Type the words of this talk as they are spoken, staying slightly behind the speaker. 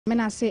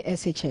Amanase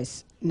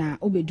SHS na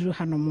obeduru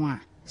hanomo a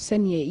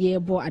sene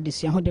yebo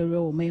adesua ho de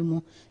rewo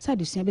memu sa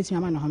adesua betimi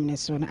ama no homne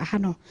so na aha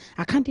no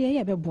akande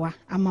ye beboa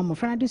ama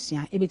mofra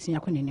adesua ebetimi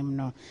akonenim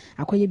no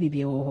akoye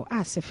bibie wo ho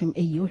asefem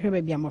eyi wo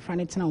hweba bia mofra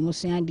ne tena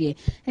omusua de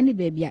ene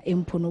ba bia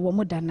empo no wo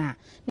moda na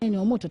ne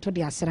omototo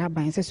de asra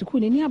aban se suku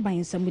ne ni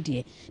aban sam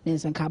de ne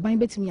nsanka aban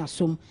betimi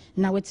asom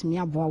na wetimi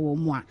aboa wo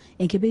mu a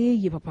enkebe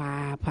ye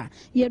papa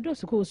ye do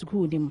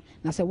suku dim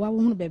na se wa wo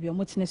hunu ba bia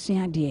omotene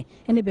sua de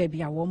ene ba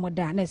bia wo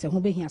moda na se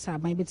ho behia sa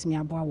aban betimi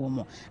aboa wo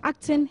mu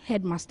acting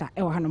headmaster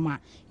Hanoma,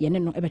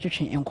 Yenno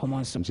Ebetchin and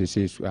Commons.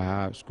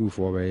 School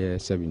for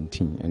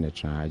 17 and a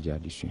charge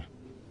addition.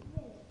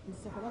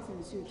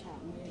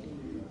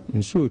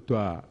 So to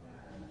a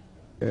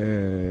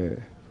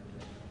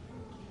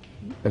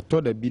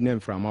told a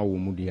binem from our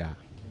Mudia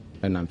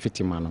and I'm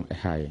 50 man a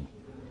high.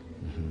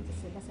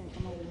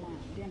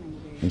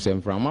 And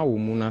some from our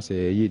Muna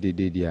say ye did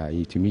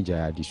to me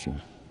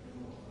addition.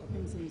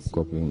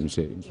 Copying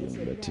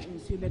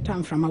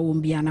time from our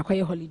Wumbiana quite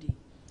a holiday.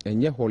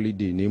 And your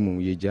holiday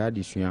name ye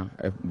jadisha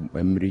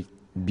emri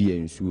be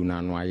and soon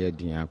and why ye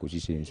dinner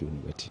acquisition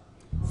soon wet.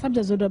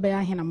 Subjects would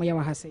obey him,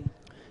 Moya has said.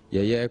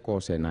 Ye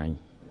course a 9.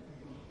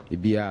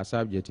 It be a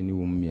subject in the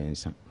woman and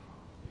son.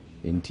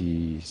 And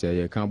he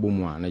say a cambo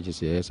one, I just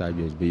say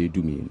subjects be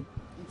do me.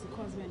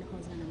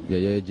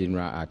 Ye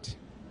general art,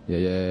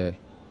 ye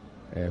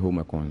home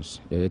accounts,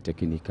 ye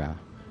technical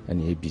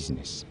and ye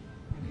business.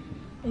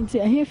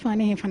 Nti ahe fa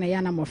ne hefa na ya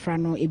na mofra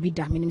no ebi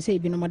da menim se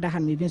ebi no moda ha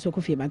no ebi nso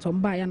kofie ba to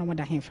mba ya no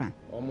moda hefa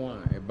omo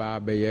a eba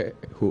be ye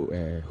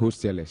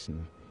hostelers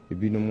no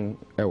ebi no mu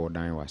e wo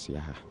dan wase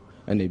ha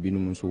na ebi no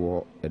mu nso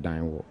wo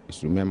dan wo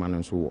instrument no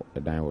nso wo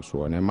dan wo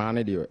so na ma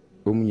ne de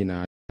omu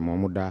nyina mo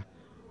moda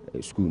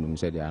school no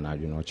se de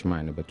anadwo no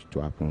chima ne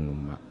betutu apon no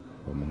ma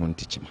omo ho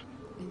ntichima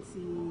nti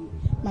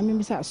ma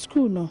me sa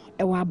school no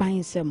e wa ban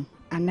nsam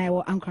ana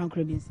wo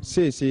ankrankra bi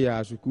nsam se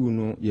ya school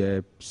no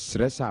ye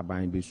stress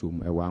aban be so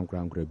e wa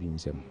ankrankra bi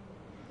nsam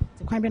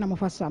ti kwan bi na mo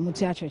fa so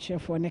amuti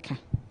achechefo ne ka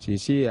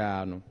se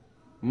ya no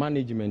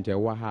management e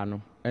wa ha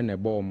no e na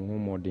bo mo ho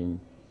modern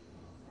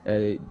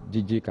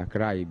gigi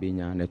kakra e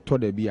benya na to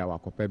da bi a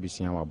wakopa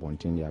bisia wa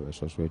bonten dia we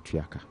so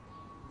atuaka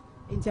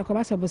nti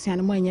akoba se bosia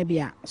no mo anya bi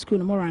a school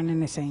no mo ran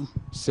ne sen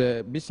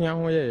se bisia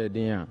ho ye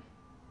den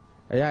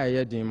a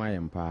ye den ma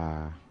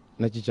yempa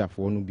na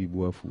chichafo no bi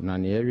bu afu na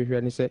ne ye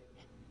hwehwe ne se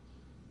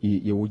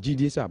ye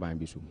wogidi sa ban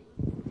bi so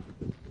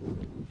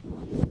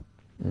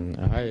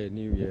I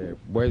new year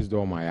boys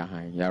do my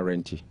ya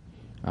renti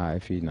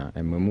afi na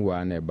emamu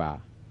wa na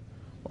ba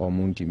o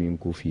muntimi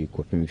nkofi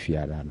kopim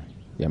fiara na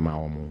ye ma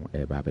o mu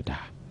e ba beda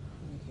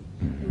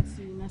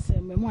na se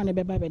memu na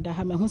be ba beda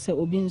ha me hu se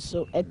obi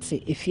nso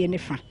ete efie ne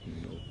fa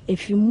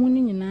efi mu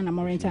ni nyina na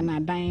mo renta na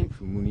dan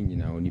efi mu ni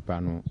nyina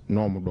onipa no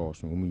na o mu do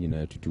so mu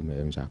nyina tutu me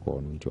emsa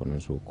ko no nti ono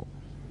so ko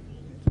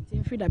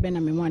Frida Bena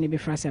Memoine be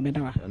frasa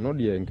bedawa. No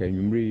de nka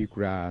nwumre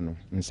kura no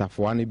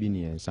nsafoa ne bi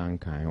ne ensan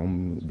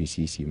kan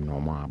BCC no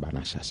ma aba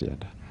na hyase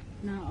da.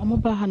 Na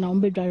omoba ha na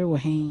ombedware wo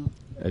hen.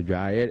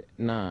 Adwaye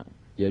na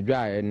ye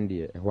dwaye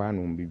ne ho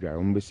anu ombedware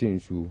ombesi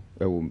nsu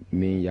e wo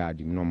main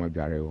yard no ma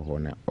dware ho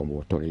na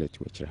obo toilet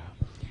wo kira.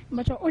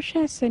 Macho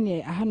ohwe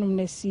sene ahanum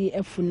na si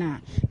afuna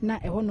na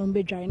eho no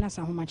ombedware na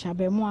sa homacha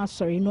ba mu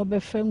asori no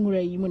befa nwura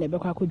yi mu na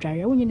bekwa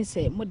kodware wonyi ni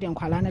se mo de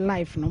nkwala ne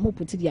life no mo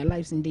put their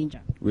lives in danger.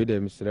 We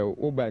dem sre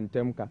oba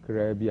ntem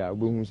kakra bi a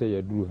obehu se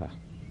yaduru ha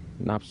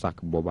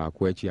knapsack boba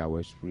ko achi a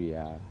wasfree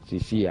a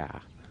sisi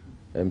a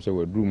se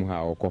waduru mu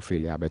ha o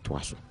kofeli abeto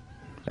aso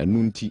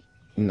enu nti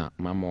na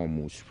mama o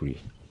mu spree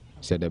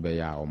se de be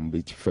ya o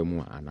mbeti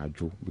famu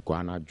anadwo because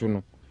anadwo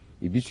no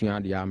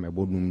ebisua de ya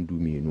mebodum du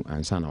mienu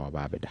ansa na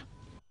waba abeda.